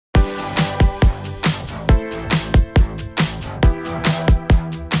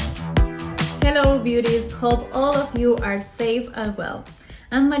Hello beauties, hope all of you are safe and well.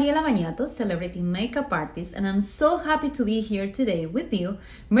 I'm Mariela Bagnato, celebrity makeup artist, and I'm so happy to be here today with you,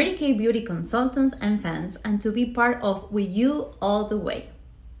 Mary Kay beauty consultants and fans, and to be part of With You All the Way.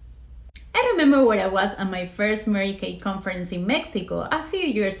 I remember where I was at my first Mary Kay conference in Mexico a few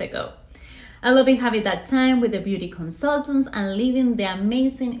years ago. I love having that time with the beauty consultants and living the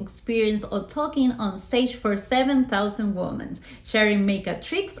amazing experience of talking on stage for 7,000 women, sharing makeup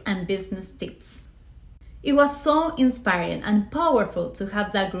tricks and business tips. It was so inspiring and powerful to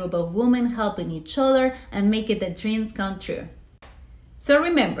have that group of women helping each other and making the dreams come true. So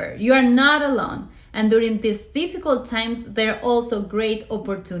remember, you are not alone, and during these difficult times, there are also great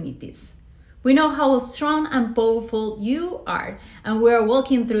opportunities. We know how strong and powerful you are, and we are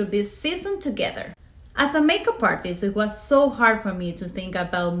walking through this season together. As a makeup artist, it was so hard for me to think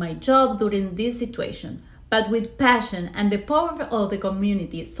about my job during this situation, but with passion and the power of the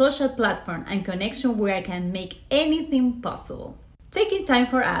community, social platform, and connection where I can make anything possible. Taking time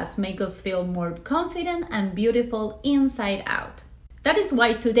for us makes us feel more confident and beautiful inside out. That is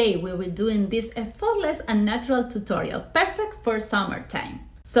why today we will be doing this effortless and natural tutorial, perfect for summertime.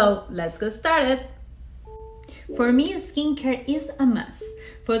 So let's get started. For me, skincare is a must.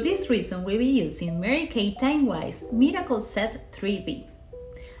 For this reason, we'll be using Mary Kay Time-Wise Miracle Set 3D.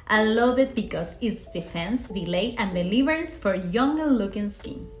 I love it because it's defense, delay, and deliverance for younger looking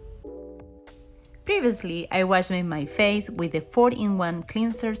skin. Previously, I washed my face with the 4-in-1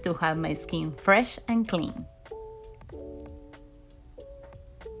 cleanser to have my skin fresh and clean.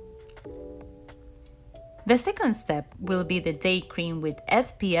 The second step will be the day cream with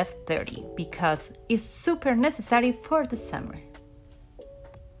SPF 30 because it's super necessary for the summer.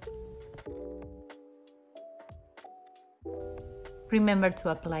 Remember to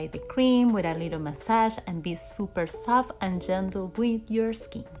apply the cream with a little massage and be super soft and gentle with your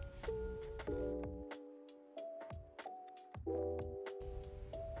skin.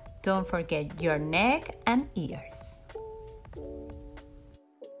 Don't forget your neck and ears.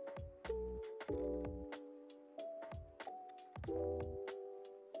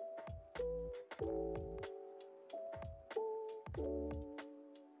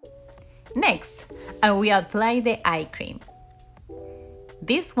 Next, I will apply the eye cream.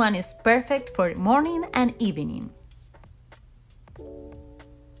 This one is perfect for morning and evening.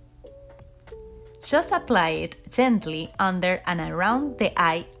 Just apply it gently under and around the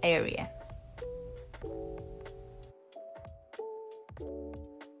eye area.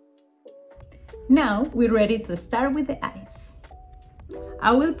 Now we're ready to start with the eyes.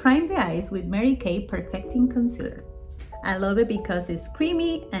 I will prime the eyes with Mary Kay Perfecting Concealer. I love it because it's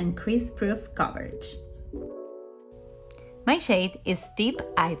creamy and crease-proof coverage. My shade is Deep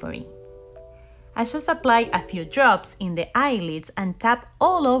Ivory. I just apply a few drops in the eyelids and tap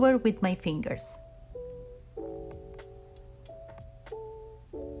all over with my fingers.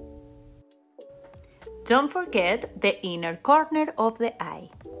 Don't forget the inner corner of the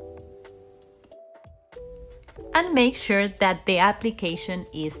eye. And make sure that the application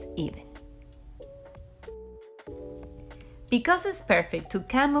is even. Because it's perfect to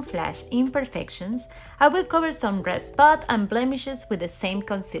camouflage imperfections, I will cover some red spots and blemishes with the same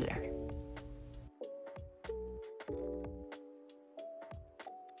concealer.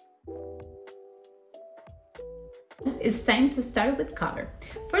 It's time to start with color.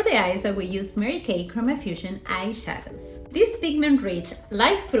 For the eyes, I will use Mary Kay Chroma Fusion eyeshadows. These pigment-rich,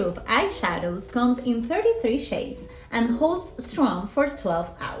 light-proof eyeshadows comes in 33 shades and holds strong for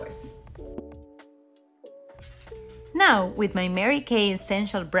 12 hours. Now, with my Mary Kay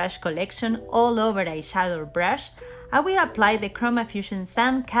Essential Brush Collection all over eyeshadow brush, I will apply the Chroma Fusion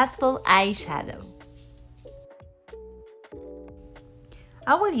Sand Castle eyeshadow.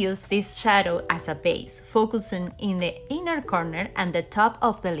 I will use this shadow as a base, focusing in the inner corner and the top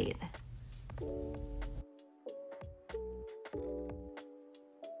of the lid.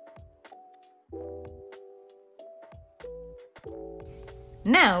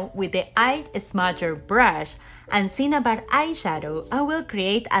 Now, with the eye smudger brush and cinnabar eyeshadow, I will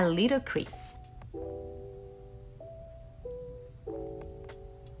create a little crease.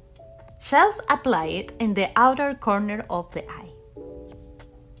 Just apply it in the outer corner of the eye.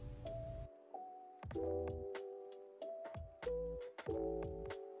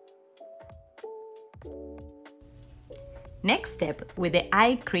 Next step, with the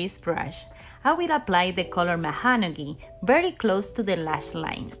eye crease brush, I will apply the color Mahogany very close to the lash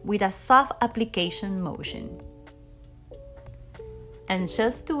line with a soft application motion. And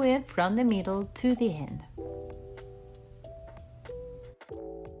just do it from the middle to the end.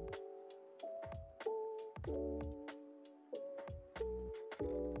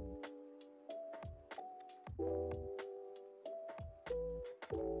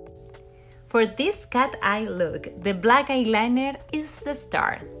 For this cat eye look, the black eyeliner is the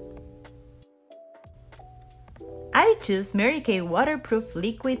star. I choose Mary Kay Waterproof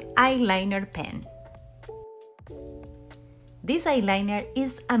Liquid Eyeliner Pen. This eyeliner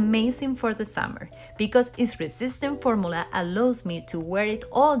is amazing for the summer because its resistant formula allows me to wear it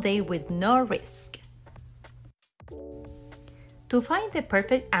all day with no risk. To find the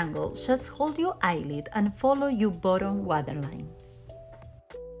perfect angle, just hold your eyelid and follow your bottom waterline.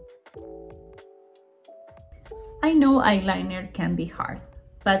 I know eyeliner can be hard,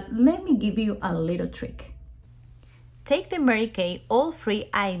 but let me give you a little trick. Take the Mary Kay All-Free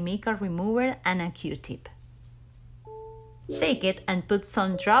Eye Mica Remover and a Q-tip. Shake it and put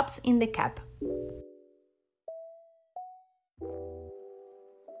some drops in the cap.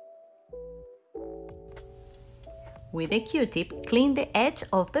 With a Q-tip, clean the edge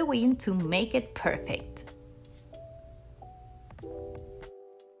of the wing to make it perfect.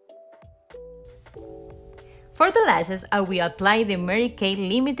 For the lashes, I will apply the Mary Kay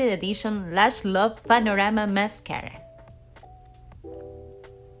Limited Edition Lash Love Panorama Mascara.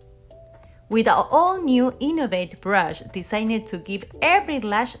 With an all-new Innovate brush designed to give every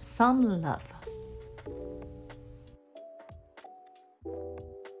lash some love.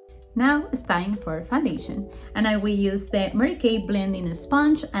 Now it's time for foundation, and I will use the Mary Kay blending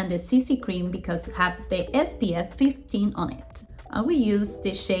sponge and the CC cream because it has the SPF 15 on it. I will use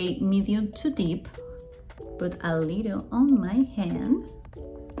the shade medium to deep, put a little on my hand,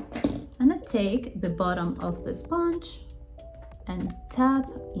 and I take the bottom of the sponge and tap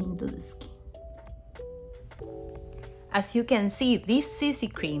into the skin. As you can see, this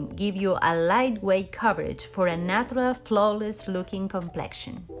CC cream gives you a lightweight coverage for a natural, flawless looking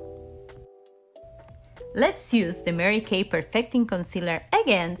complexion. Let's use the Mary Kay Perfecting Concealer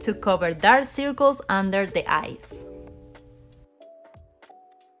again to cover dark circles under the eyes.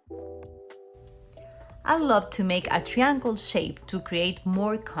 I love to make a triangle shape to create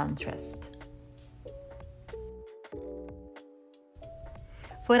more contrast.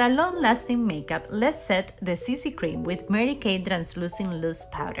 For a long-lasting makeup, let's set the CC cream with Mary Kay Translucent Loose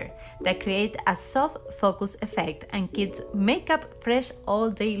Powder that creates a soft focus effect and keeps makeup fresh all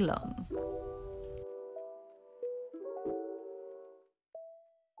day long.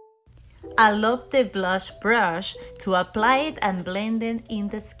 I love the blush brush to apply it and blend it in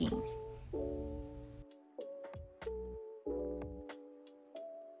the skin.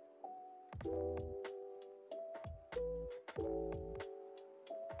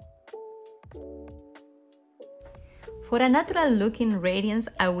 For a natural looking radiance,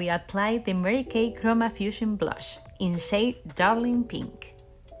 I will apply the Mary Kay Chroma Fusion Blush in shade Darling Pink.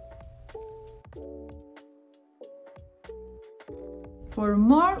 For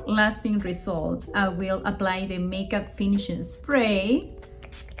more lasting results, I will apply the makeup finishing spray.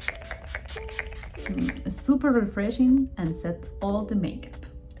 Super refreshing and set all the makeup.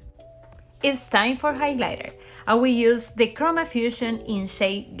 It's time for highlighter. I will use the Chroma Fusion in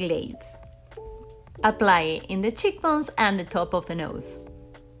shade Glades. Apply it in the cheekbones and the top of the nose.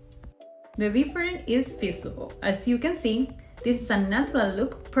 The difference is visible. As you can see, this is a natural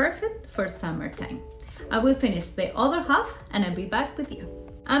look perfect for summertime. I will finish the other half and I'll be back with you.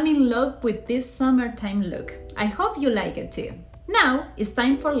 I'm in love with this summertime look. I hope you like it too. Now it's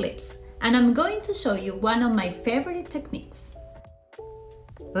time for lips, and I'm going to show you one of my favorite techniques.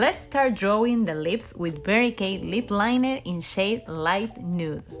 Let's start drawing the lips with Mary Kay Lip Liner in shade Light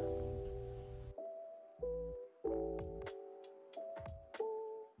Nude.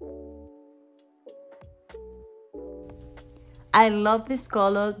 I love this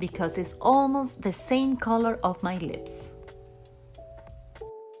color because it's almost the same color of my lips.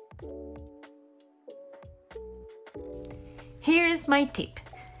 Here is my tip.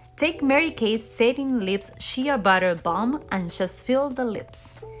 Take Mary Kay's Setting Lips Shea Butter Balm and just fill the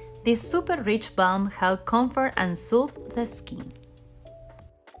lips. This super rich balm helps comfort and soothe the skin.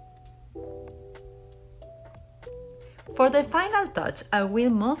 For the final touch, I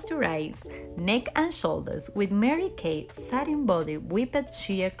will moisturize neck and shoulders with Mary Kay Satin Body Whipped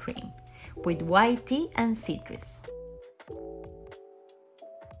Shea Cream with white tea and citrus.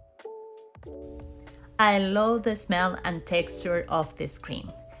 I love the smell and texture of this cream.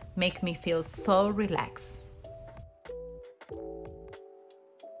 Make me feel so relaxed.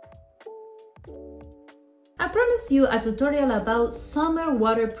 I promised you a tutorial about summer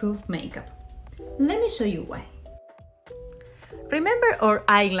waterproof makeup. Let me show you why. Remember our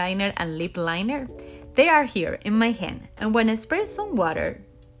eyeliner and lip liner? They are here in my hand, and when I spray some water,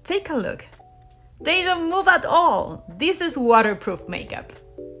 take a look. They don't move at all. This is waterproof makeup.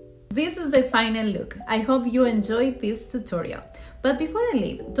 This is the final look. I hope you enjoyed this tutorial. But before I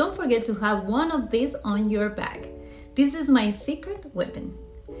leave, don't forget to have one of these on your bag. This is my secret weapon.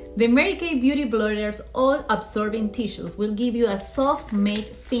 The Mary Kay Beauty Blotter's all-absorbing tissues will give you a soft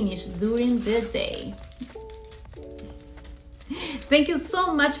matte finish during the day. Thank you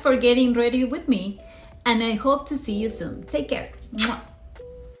so much for getting ready with me, and I hope to see you soon. Take care. Mwah.